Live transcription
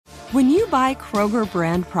When you buy Kroger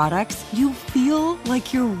brand products, you feel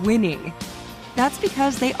like you're winning. That's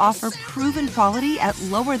because they offer proven quality at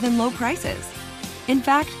lower than low prices. In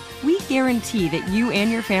fact, we guarantee that you and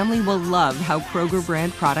your family will love how Kroger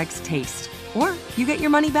brand products taste, or you get your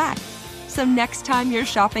money back. So next time you're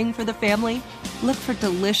shopping for the family, look for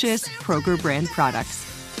delicious Kroger brand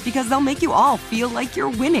products, because they'll make you all feel like you're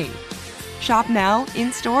winning. Shop now,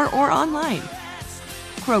 in-store, or online.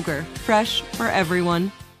 Kroger, fresh for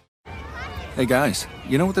everyone. Hey guys,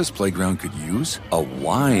 you know what this playground could use? A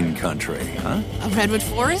wine country, huh? A redwood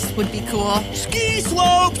forest would be cool. Ski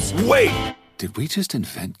slopes! Wait! Did we just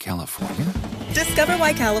invent California? Discover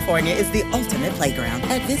why California is the ultimate playground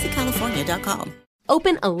at visitcalifornia.com.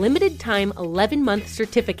 Open a limited-time 11-month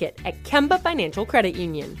certificate at Kemba Financial Credit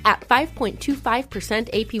Union. At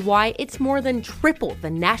 5.25% APY, it's more than triple the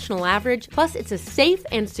national average, plus it's a safe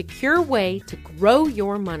and secure way to grow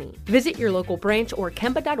your money. Visit your local branch or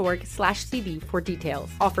kemba.org/CD for details.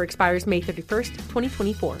 Offer expires May 31st,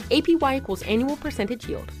 2024. APY equals annual percentage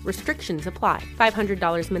yield. Restrictions apply.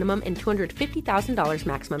 $500 minimum and $250,000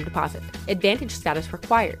 maximum deposit. Advantage status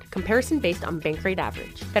required. Comparison based on bank rate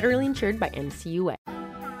average. Federally insured by NCUA.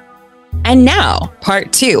 And now,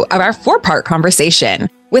 part 2 of our 4-part conversation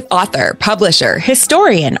with author, publisher,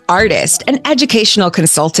 historian, artist, and educational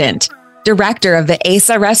consultant, director of the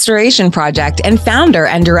ASA Restoration Project, and founder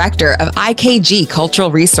and director of IKG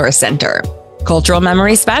Cultural Resource Center, cultural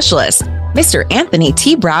memory specialist, Mr. Anthony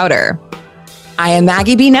T. Browder. I am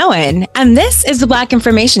Maggie B. Noen, and this is the Black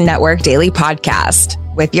Information Network Daily Podcast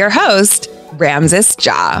with your host, Ramses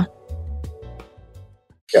Ja.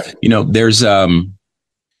 You know, there's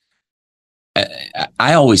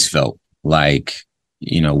I always felt like,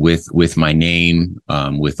 you know, with my name,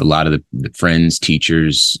 with a lot of the friends,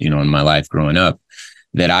 teachers, you know, in my life growing up,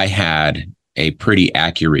 that I had a pretty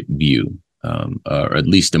accurate view, or at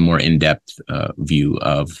least a more in-depth view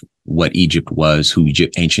of what Egypt was, who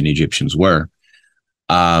ancient Egyptians were.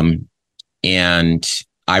 And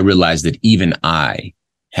I realized that even I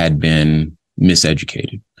had been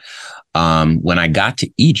miseducated. When I got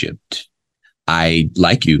to Egypt, I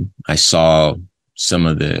saw some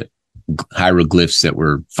of the hieroglyphs that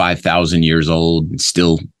were 5,000 years old and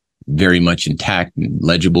still very much intact and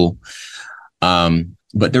legible.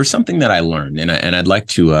 But there's something that I learned, and I'd like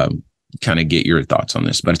to kind of get your thoughts on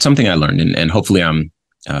this, but it's something I learned, and hopefully I'm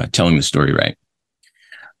telling the story right.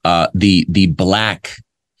 The Black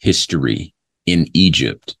history in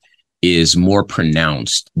Egypt is more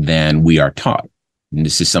pronounced than we are taught. And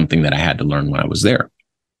this is something that I had to learn when I was there.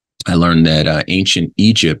 I learned that ancient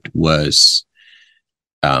Egypt was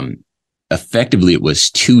effectively, it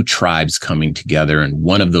was 2 tribes coming together. And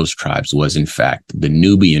one of those tribes was, in fact, the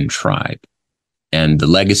Nubian tribe. And the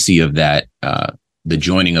legacy of that, the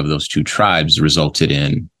joining of those 2 tribes resulted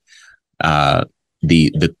in I'm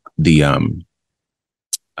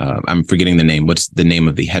forgetting the name. What's the name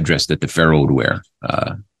of the headdress that the pharaoh would wear?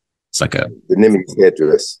 It's like the Nimitz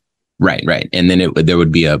headdress. Right. And then there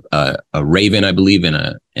would be a raven, I believe, and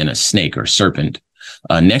a snake or serpent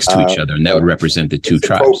next to each other, and that would represent the 2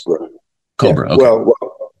 tribes. Cobra. Yeah. Okay.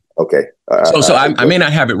 Well, okay. So I may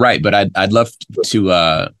not have it right, but I'd love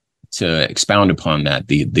to expound upon that,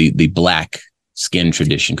 the Black skin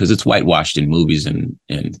tradition, because it's whitewashed in movies, and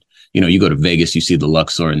you know, you go to Vegas, you see the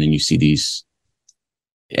Luxor, and then you see these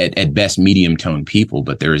at best medium toned people,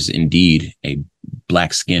 but there is indeed a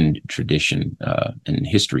Black skin tradition and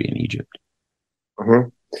history in Egypt. Mm-hmm.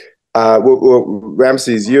 Well,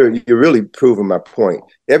 Ramses, you're really proving my point.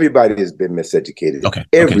 Everybody has been miseducated. Okay,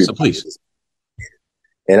 so please.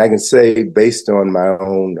 And I can say, based on my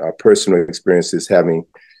own personal experiences, having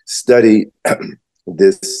studied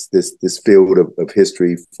this field of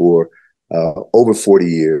history for over 40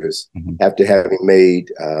 years, mm-hmm. after having made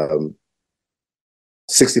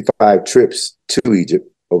 65 trips to Egypt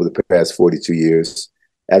over the past 42 years,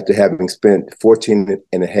 after having spent 14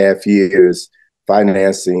 and a half years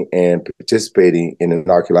financing and participating in an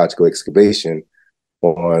archaeological excavation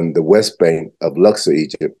on the West Bank of Luxor,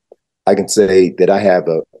 Egypt, I can say that I have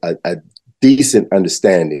a decent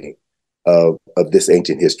understanding of this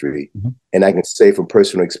ancient history. Mm-hmm. And I can say from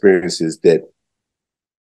personal experiences that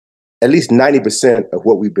at least 90% of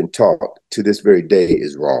what we've been taught to this very day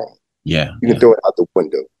is wrong. Yeah. You can throw it out the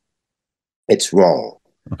window. It's wrong.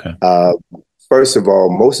 Okay. First of all,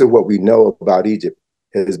 most of what we know about Egypt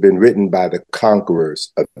has been written by the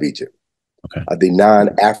conquerors of Egypt, okay. The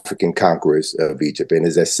non-African conquerors of Egypt. And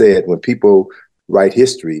as I said, when people write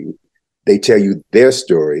history, they tell you their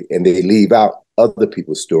story and they leave out other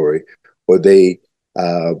people's story, or they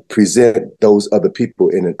present those other people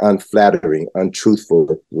in an unflattering,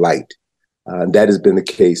 untruthful light. That has been the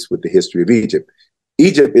case with the history of Egypt.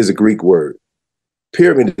 Egypt is a Greek word.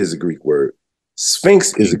 Pyramid is a Greek word.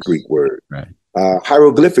 Sphinx is a Greek word. Right.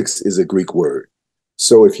 Hieroglyphics is a Greek word.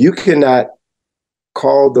 So if you cannot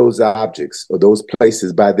call those objects or those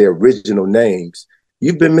places by their original names,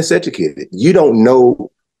 you've been miseducated. You don't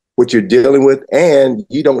know what you're dealing with, and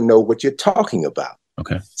you don't know what you're talking about.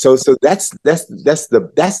 Okay. So that's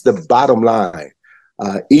the bottom line.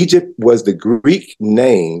 Egypt was the Greek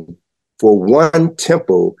name for one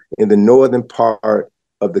temple in the northern part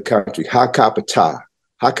of the country, Ha-Ka-Ptah.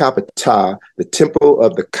 Ha-Ka-Ptah, the temple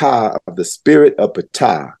of the Ka, of the spirit of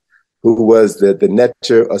Ptah, who was the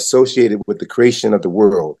nectar associated with the creation of the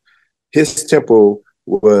world. His temple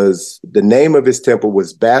the name of his temple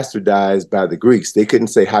was bastardized by the Greeks. They couldn't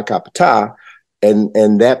say Ha-Ka-Ptah,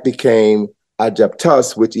 and that became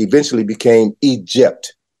Egyptus, which eventually became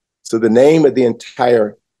Egypt. So the name of the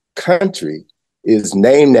entire country is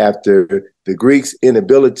named after the Greeks'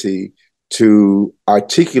 inability to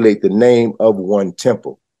articulate the name of one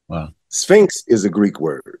temple. Wow. Sphinx is a Greek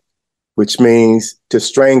word, which means to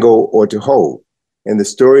strangle or to hold. And the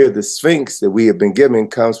story of the Sphinx that we have been given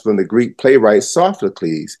comes from the Greek playwright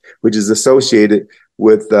Sophocles, which is associated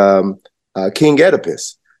with King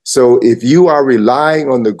Oedipus. So if you are relying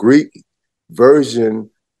on the Greek version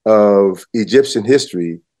of Egyptian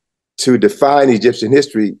history to define Egyptian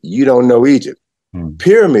history, you don't know Egypt.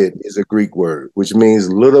 Pyramid is a Greek word, which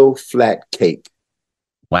means little flat cake.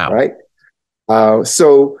 Wow. Right?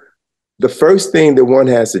 So the first thing that one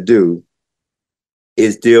has to do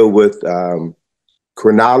is deal with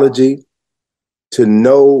chronology, to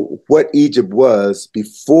know what Egypt was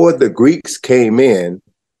before the Greeks came in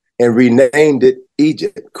and renamed it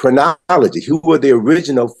Egypt. Chronology. Who were the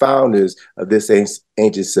original founders of this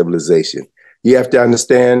ancient civilization? You have to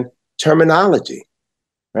understand terminology.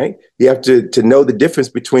 Right? You have to know the difference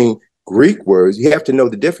between Greek words. You have to know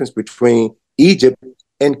the difference between Egypt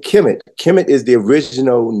and Kemet. Kemet is the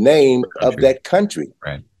original name of that country.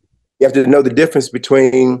 Right. You have to know the difference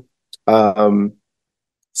between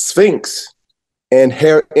Sphinx and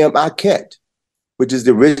Her-em-Akhet, which is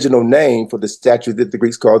the original name for the statue that the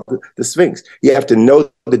Greeks called the Sphinx. You have to know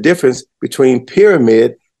the difference between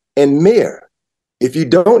pyramid and Mir. If you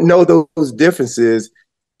don't know those differences,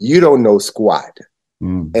 you don't know squat.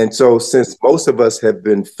 And so since most of us have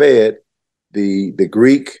been fed the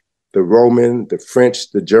Greek, the Roman, the French,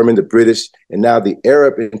 the German, the British, and now the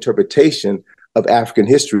Arab interpretation of African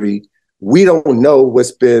history, we don't know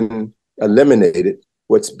what's been eliminated,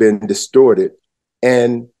 what's been distorted.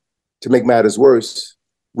 And to make matters worse,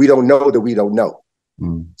 we don't know that we don't know.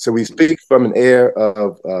 So we speak from an air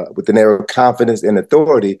of, with an air of confidence and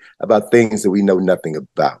authority about things that we know nothing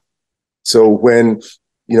about. So when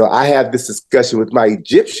I have this discussion with my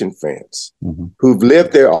Egyptian friends who've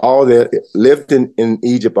lived in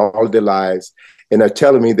Egypt all their lives and are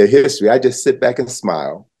telling me their history, I just sit back and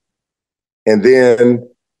smile. And then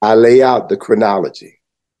I lay out the chronology.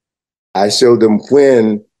 I show them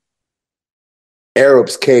when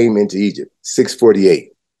Arabs came into Egypt,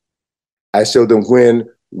 648. I show them when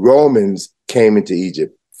Romans came into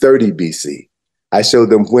Egypt, 30 BC. I show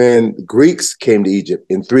them when Greeks came to Egypt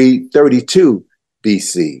in 332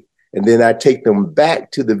 BC. And then I take them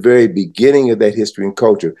back to the very beginning of that history and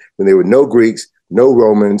culture, when there were no Greeks, no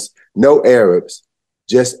Romans, no Arabs,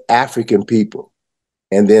 just African people.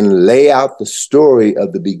 And then lay out the story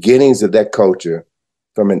of the beginnings of that culture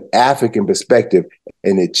from an African perspective.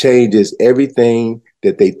 And it changes everything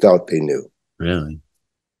that they thought they knew. Really?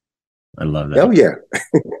 I love that. Oh, yeah.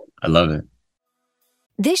 I love it.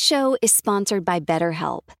 This show is sponsored by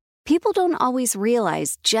BetterHelp. People don't always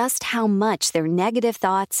realize just how much their negative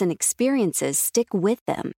thoughts and experiences stick with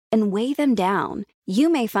them and weigh them down.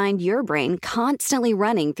 You may find your brain constantly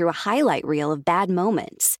running through a highlight reel of bad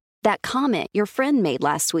moments. That comment your friend made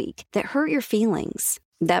last week that hurt your feelings.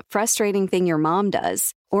 That frustrating thing your mom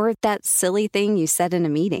does. Or that silly thing you said in a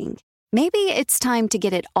meeting. Maybe it's time to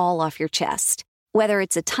get it all off your chest. Whether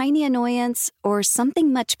it's a tiny annoyance or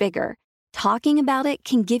something much bigger, talking about it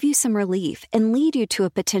can give you some relief and lead you to a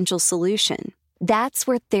potential solution. That's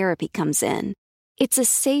where therapy comes in. It's a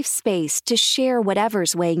safe space to share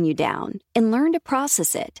whatever's weighing you down and learn to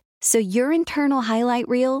process it so your internal highlight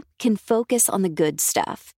reel can focus on the good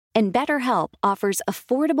stuff. And BetterHelp offers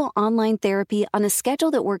affordable online therapy on a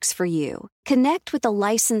schedule that works for you. Connect with a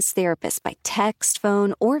licensed therapist by text,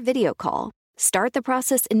 phone, or video call. Start the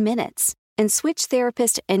process in minutes and switch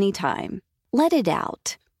therapist anytime. Let it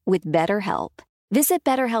out with BetterHelp. Visit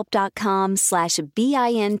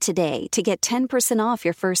BetterHelp.com/BIN today to get 10% off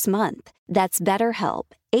your first month. That's BetterHelp,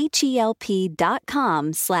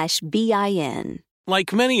 HELP.com/BIN.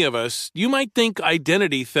 Like many of us, you might think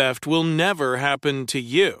identity theft will never happen to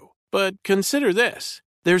you. But consider this.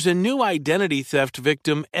 There's a new identity theft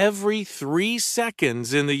victim every 3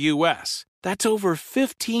 seconds in the U.S. That's over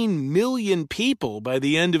 15 million people by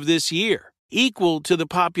the end of this year, equal to the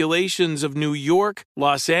populations of New York,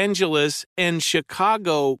 Los Angeles, and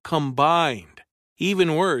Chicago combined.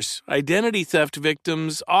 Even worse, identity theft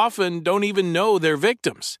victims often don't even know they're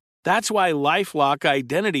victims. That's why LifeLock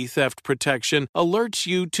Identity Theft Protection alerts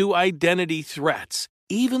you to identity threats,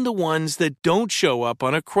 even the ones that don't show up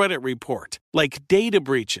on a credit report, like data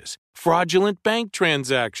breaches, fraudulent bank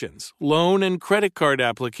transactions, loan and credit card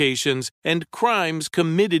applications, and crimes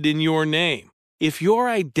committed in your name. If your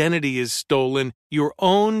identity is stolen, your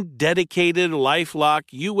own dedicated LifeLock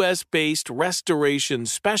U.S.-based restoration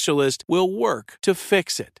specialist will work to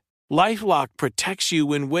fix it. LifeLock protects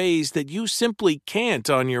you in ways that you simply can't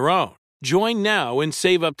on your own. Join now and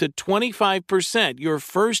save up to 25% your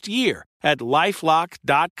first year at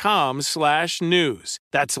LifeLock.com/news.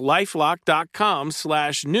 That's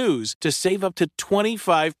LifeLock.com/news to save up to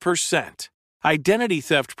 25%. Identity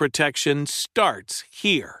theft protection starts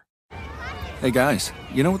here. Hey guys,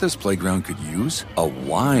 you know what this playground could use? A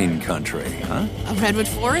wine country, huh? A redwood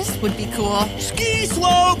forest would be cool. Ski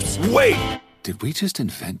slopes! Wait! Did we just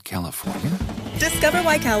invent California? Discover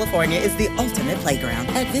why California is the ultimate playground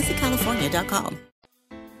at visitcalifornia.com.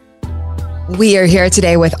 We are here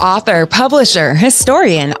today with author, publisher,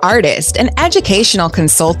 historian, artist, and educational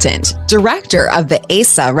consultant, director of the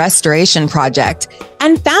ASA Restoration Project,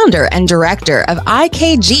 and founder and director of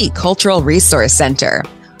IKG Cultural Resource Center,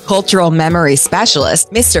 cultural memory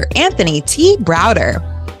specialist, Mr. Anthony T. Browder,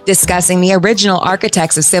 discussing the original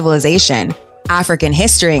architects of civilization, African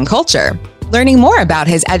history and culture, learning more about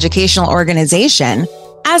his educational organization,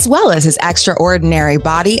 as well as his extraordinary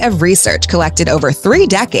body of research collected over 3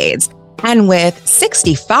 decades, and with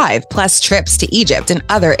 65 plus trips to Egypt and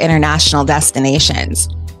other international destinations.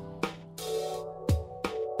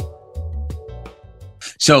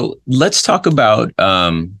 So let's talk about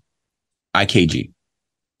IKG,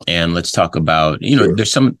 and let's talk about,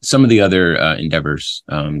 there's some of the other endeavors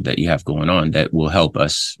that you have going on that will help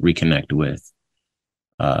us reconnect with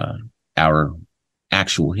our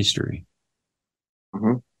actual history.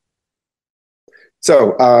 Mm-hmm.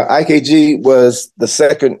 So IKG was the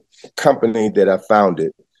second company that I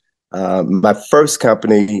founded. My first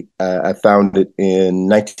company I founded in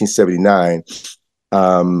 1979,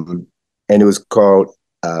 and it was called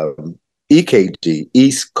EKG,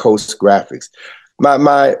 East Coast Graphics.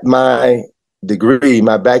 My degree,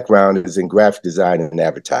 my background is in graphic design and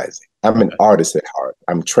advertising. I'm an artist at heart.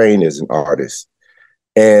 I'm trained as an artist.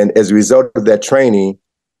 And as a result of that training,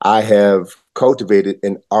 I have cultivated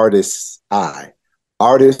an artist's eye.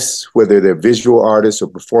 Artists, whether they're visual artists or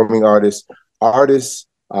performing artists are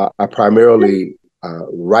primarily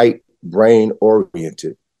right brain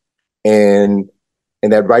oriented. And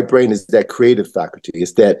that right brain is that creative faculty.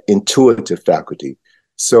 It's that intuitive faculty.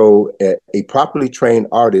 So a properly trained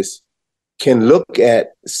artist can look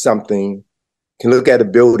at something, can look at a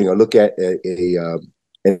building or look at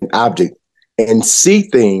an object and see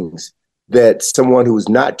things that someone who is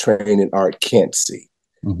not trained in art can't see.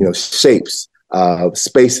 Mm-hmm. Shapes,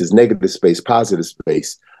 spaces, negative space, positive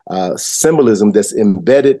space, symbolism that's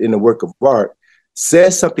embedded in the work of art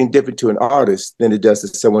says something different to an artist than it does to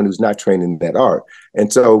someone who's not trained in that art.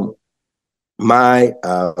 And so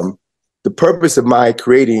the purpose of my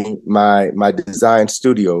creating my design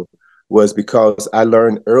studio was because I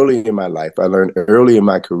learned early in my life, I learned early in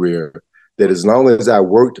my career that as long as I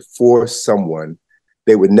worked for someone,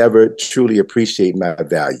 they would never truly appreciate my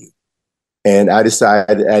value. And I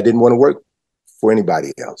decided I didn't want to work for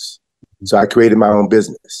anybody else. So I created my own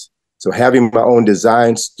business. So having my own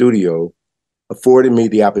design studio afforded me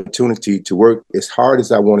the opportunity to work as hard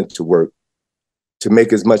as I wanted to work, to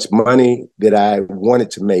make as much money that I wanted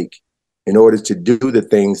to make in order to do the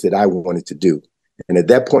things that I wanted to do. And at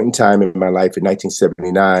that point in time in my life in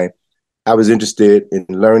 1979, I was interested in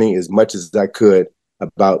learning as much as I could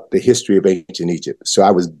about the history of ancient Egypt. So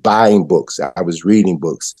I was buying books, I was reading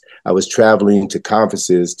books, I was traveling to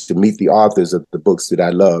conferences to meet the authors of the books that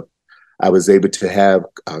I loved. I was able to have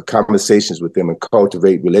conversations with them and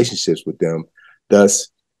cultivate relationships with them.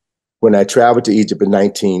 Thus, when I traveled to Egypt in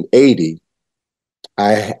 1980,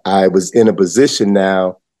 I was in a position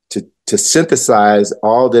now to synthesize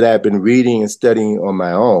all that I've been reading and studying on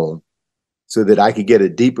my own so that I could get a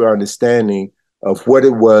deeper understanding of what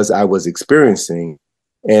it was I was experiencing.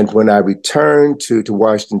 And when I returned to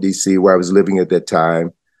Washington, D.C., where I was living at that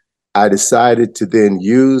time, I decided to then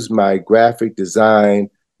use my graphic design,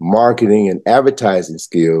 marketing, and advertising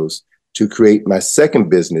skills to create my second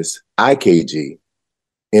business, IKG,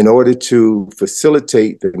 in order to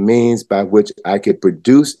facilitate the means by which I could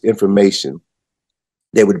produce information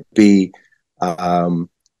that would be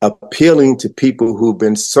appealing to people who've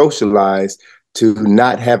been socialized to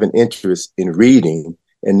not have an interest in reading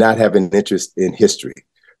and not have an interest in history.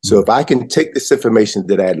 So if I can take this information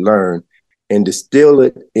that I had learned and distill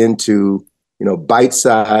it into,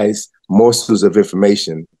 bite-sized morsels of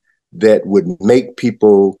information that would make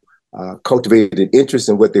people cultivate an interest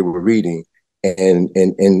in what they were reading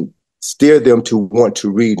and steer them to want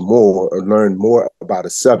to read more or learn more about a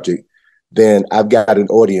subject, then I've got an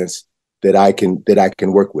audience that I can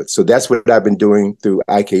work with. So that's what I've been doing through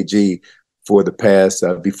IKG for the past,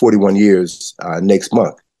 be 41 years next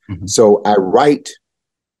month. Mm-hmm. So I write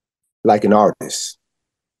like an artist.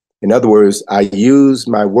 In other words, I use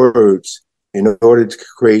my words in order to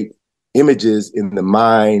create images in the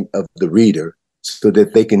mind of the reader so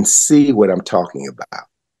that they can see what I'm talking about.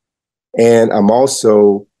 And I'm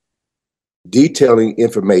also detailing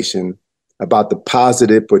information about the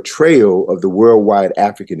positive portrayal of the worldwide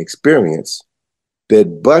African experience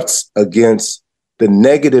that butts against the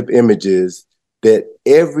negative images that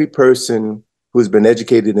every person who's been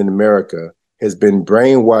educated in America has been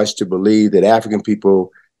brainwashed to believe that African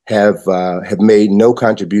people have made no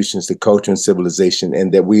contributions to culture and civilization,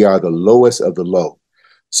 and that we are the lowest of the low.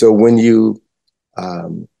 So when you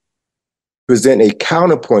present a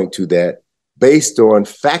counterpoint to that based on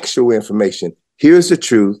factual information, here's the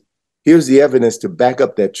truth, here's the evidence to back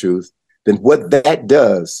up that truth, then what that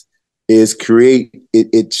does is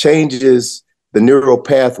it changes the neural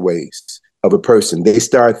pathways of a person. They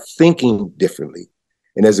start thinking differently.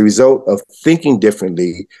 And as a result of thinking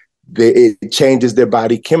differently, it changes their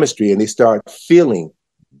body chemistry and they start feeling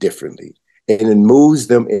differently. And it moves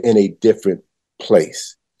them in a different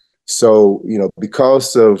place. So,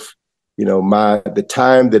 because of, the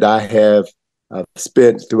time that I have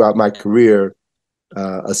spent throughout my career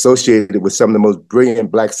associated with some of the most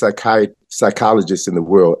brilliant Black psychologists in the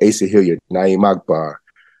world, Asa Hilliard, Na'im Akbar,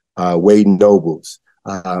 Wade Nobles,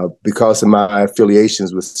 because of my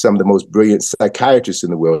affiliations with some of the most brilliant psychiatrists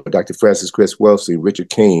in the world, Dr. Francis Cress Welsing, Richard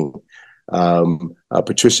King,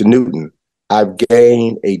 Patricia Newton, I've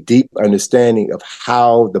gained a deep understanding of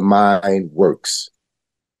how the mind works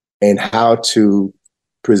and how to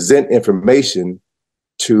present information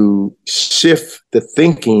to shift the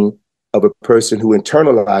thinking of a person who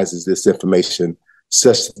internalizes this information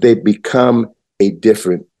such that they become a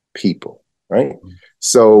different people, right? Mm-hmm.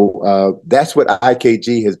 So that's what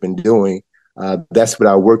IKG has been doing. That's what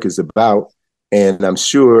our work is about. And I'm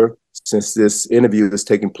sure since this interview is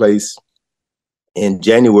taking place in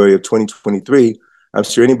January of 2023, I'm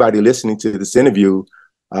sure anybody listening to this interview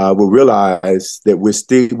will realize that we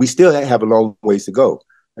still have a long ways to go.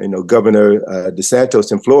 Governor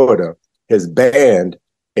DeSantis in Florida has banned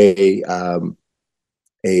an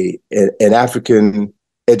African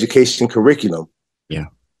education curriculum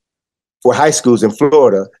for high schools in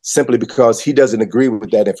Florida simply because he doesn't agree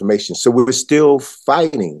with that information. So we're still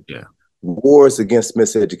fighting wars against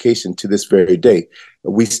miseducation to this very day.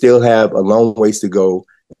 We still have a long ways to go,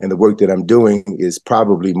 and the work that I'm doing is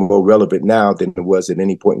probably more relevant now than it was at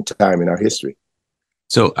any point in time in our history.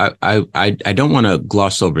 So I don't want to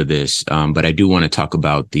gloss over this, but I do want to talk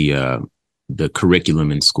about the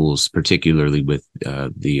curriculum in schools, particularly with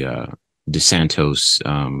the DeSantis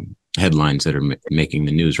headlines that are making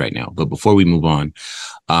the news right now. But before we move on,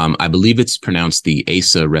 I believe it's pronounced the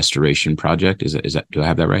ASA Restoration Project. Is that do I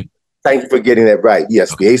have that right? Thank you for getting that right.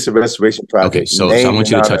 Yes, okay. The ASA Restoration Project. Okay, so I want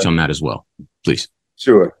you to touch on that as well, please.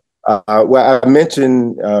 Sure. Well, I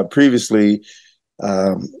mentioned previously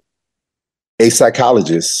a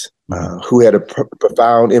psychologist who had a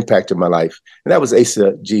profound impact on my life, and that was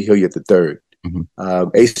Asa G. Hilliard III. Mm-hmm.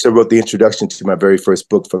 Asa wrote the introduction to my very first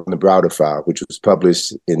book, From the Browder File, which was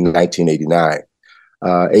published in 1989.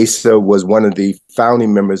 Asa was one of the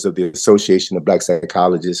founding members of the Association of Black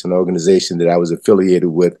Psychologists, an organization that I was affiliated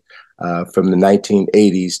with from the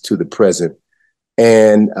 1980s to the present.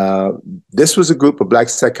 And this was a group of Black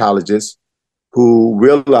psychologists who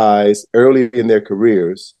realized early in their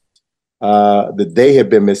careers that they had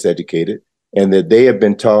been miseducated and that they had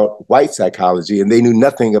been taught white psychology and they knew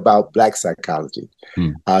nothing about Black psychology.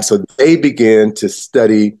 So they began to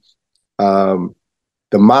study the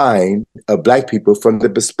mind of Black people from the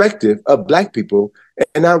perspective of Black people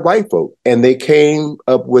and not white folk. And they came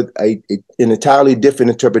up with an entirely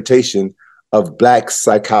different interpretation of Black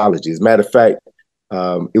psychology. As a matter of fact,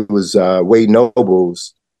 it was Wade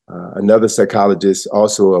Nobles, another psychologist,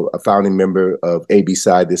 also a founding member of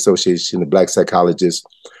ABPSI, the Association of Black Psychologists,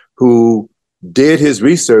 who did his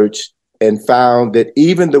research and found that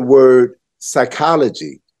even the word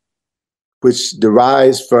psychology, which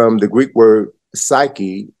derives from the Greek word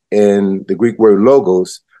psyche and the Greek word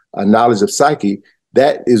logos, knowledge of psyche,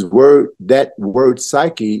 that word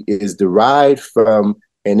psyche is derived from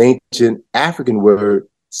an ancient African word,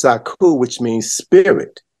 saku, which means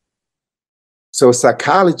spirit. So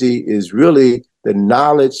psychology is really the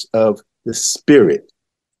knowledge of the spirit,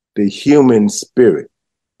 the human spirit,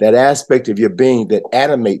 that aspect of your being that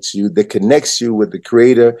animates you, that connects you with the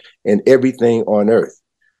creator and everything on earth.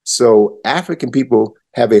 So African people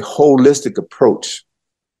have a holistic approach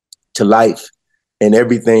to life and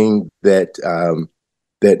everything that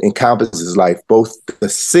that encompasses life, both the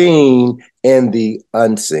seen and the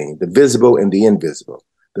unseen, the visible and the invisible,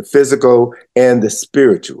 the physical and the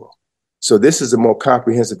spiritual. So this is a more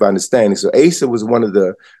comprehensive understanding. So Asa was one of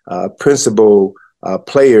the principal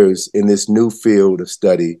players in this new field of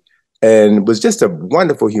study, and was just a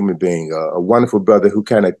wonderful human being, a wonderful brother who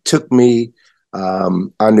kind of took me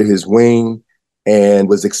under his wing and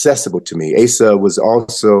was accessible to me. Asa was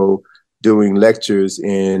also doing lectures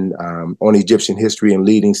on Egyptian history and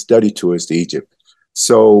leading study tours to Egypt.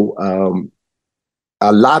 So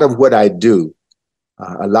a lot of what I do,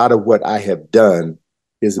 a lot of what I have done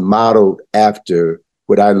is modeled after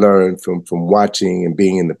what I learned from watching and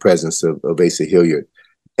being in the presence of Asa Hilliard.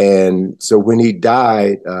 And so when he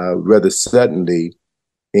died rather suddenly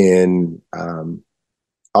in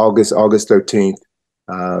August 13th,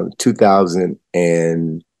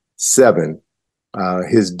 2007,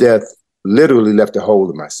 his death literally left a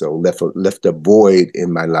hole in my soul, left a void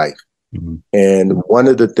in my life. Mm-hmm. And one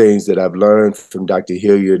of the things that I've learned from Dr.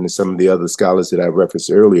 Hilliard and some of the other scholars that I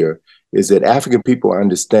referenced earlier is that African people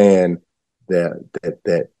understand that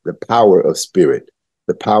the power of spirit,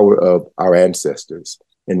 the power of our ancestors.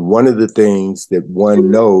 And one of the things that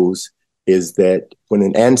one knows is that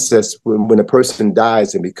when a person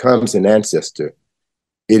dies and becomes an ancestor,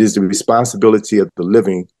 it is the responsibility of the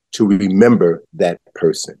living to remember that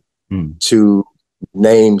person, to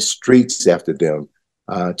name streets after them,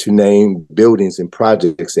 to name buildings and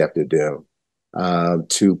projects after them,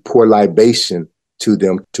 to pour libation to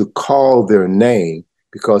them, to call their name,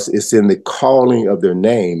 because it's in the calling of their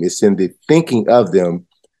name, it's in the thinking of them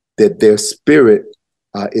that their spirit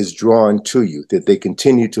is drawn to you, that they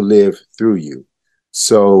continue to live through you.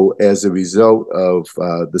 So as a result of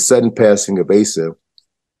the sudden passing of Asa,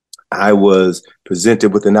 I was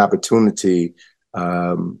presented with an opportunity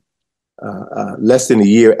less than a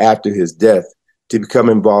year after his death to become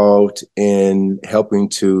involved in helping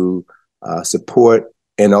to support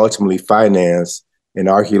and ultimately finance an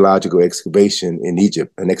archaeological excavation in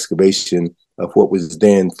Egypt, an excavation of what was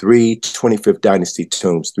then 3 25th dynasty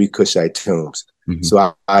tombs, 3 Kushite tombs. Mm-hmm.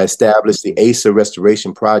 So I established the Asa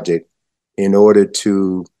Restoration Project in order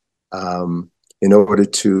to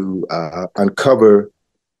uncover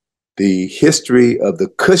the history of the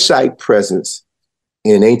Kushite presence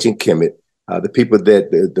in ancient Kemet. The people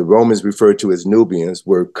that the Romans referred to as Nubians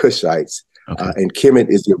were Kushites, okay. And Kemet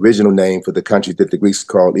is the original name for the country that the Greeks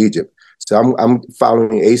called Egypt. So I'm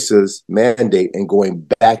following Asa's mandate and going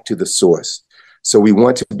back to the source. So we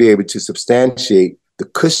want to be able to substantiate the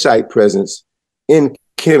Kushite presence in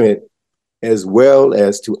Kemet, as well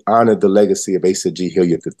as to honor the legacy of Asa G.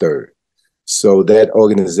 Hilliard III. So that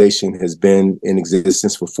organization has been in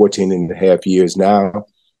existence for 14 and a half years now.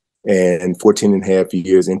 And 14 and a half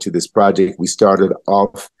years into this project, we started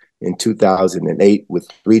off in 2008 with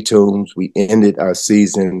 3 tombs. We ended our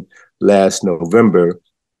season last November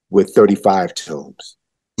with 35 tombs.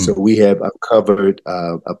 Mm-hmm. So we have uncovered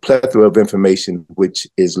a plethora of information, which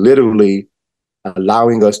is literally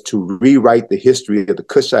allowing us to rewrite the history of the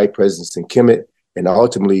Kushite presence in Kemet and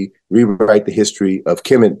ultimately rewrite the history of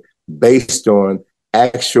Kemet based on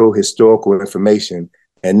actual historical information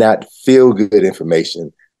and not feel-good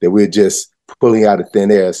information that we're just pulling out of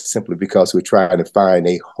thin air simply because we're trying to find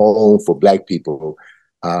a home for Black people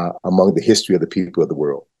among the history of the people of the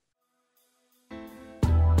world.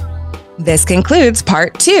 This concludes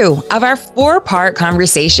part 2 of our 4-part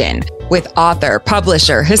conversation with author,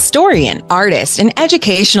 publisher, historian, artist, and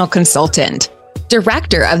educational consultant,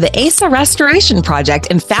 director of the Asa Restoration Project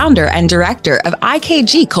and founder and director of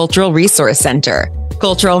IKG Cultural Resource Center,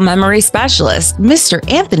 cultural memory specialist, Mr.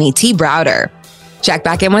 Anthony T. Browder. Check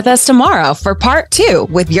back in with us tomorrow for part 2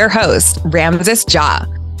 with your host, Ramses Ja,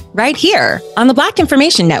 right here on the Black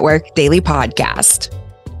Information Network Daily Podcast.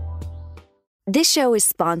 This show is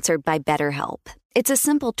sponsored by BetterHelp. It's a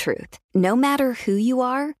simple truth. No matter who you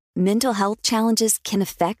are, mental health challenges can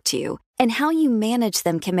affect you, and how you manage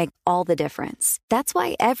them can make all the difference. That's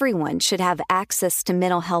why everyone should have access to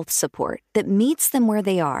mental health support that meets them where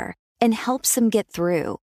they are. and helps them get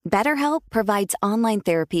through. BetterHelp provides online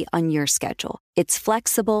therapy on your schedule. It's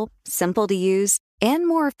flexible, simple to use, and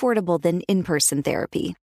more affordable than in-person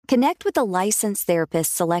therapy. Connect with a licensed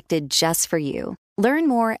therapist selected just for you. Learn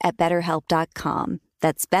more at BetterHelp.com.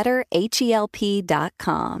 That's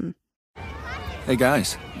BetterHelp.com. Hey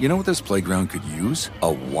guys, you know what this playground could use?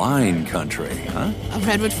 A wine country, huh? A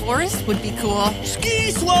redwood forest would be cool. Ski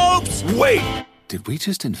slopes! Wait! Did we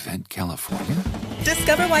just invent California?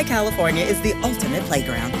 Discover why California is the ultimate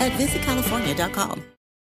playground at visitcalifornia.com.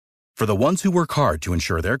 For the ones who work hard to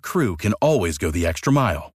ensure their crew can always go the extra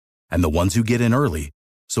mile, and the ones who get in early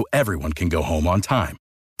so everyone can go home on time,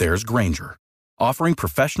 there's Grainger, offering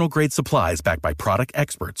professional-grade supplies backed by product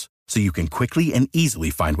experts so you can quickly and easily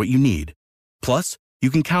find what you need. Plus, you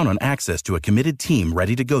can count on access to a committed team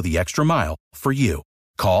ready to go the extra mile for you.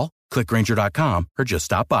 Call, click Grainger.com, or just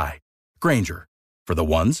stop by. Grainger, for the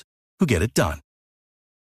ones who get it done.